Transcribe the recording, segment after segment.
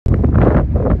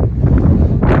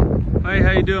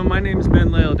doing? My name is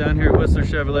Ben Lale down here at Whisler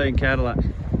Chevrolet and Cadillac.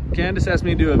 Candace asked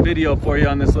me to do a video for you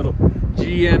on this little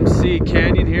GMC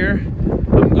Canyon here. I'm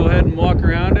gonna go ahead and walk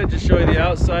around it, just show you the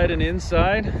outside and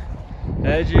inside.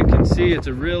 As you can see, it's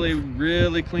a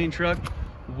really clean truck.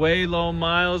 Way low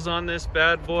miles on this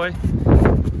bad boy.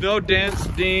 No dents,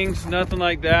 dings, nothing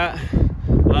like that.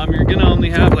 You're gonna only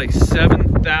have like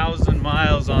 7,000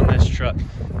 miles on this truck.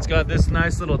 It's got this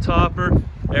nice little topper.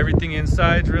 Everything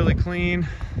inside's really clean.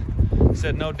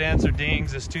 Said no dents or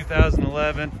dings. It's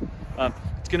 2011.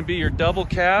 It's gonna be your double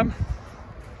cab.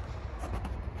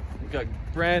 We've got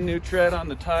brand new tread on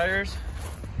the tires.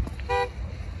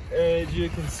 As you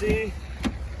can see,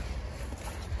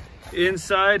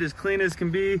 inside as clean as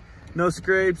can be. No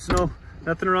scrapes,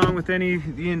 nothing wrong with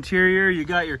the interior. You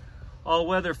got your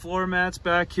all-weather floor mats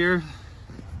back here.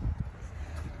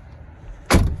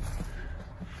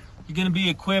 You're going to be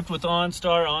equipped with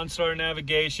OnStar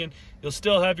navigation. You'll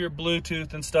still have your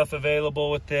Bluetooth and stuff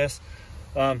available with this.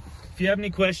 If you have any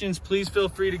questions, please feel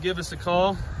free to give us a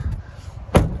call.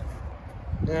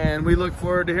 And we look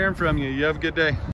forward to hearing from you. You have a good day.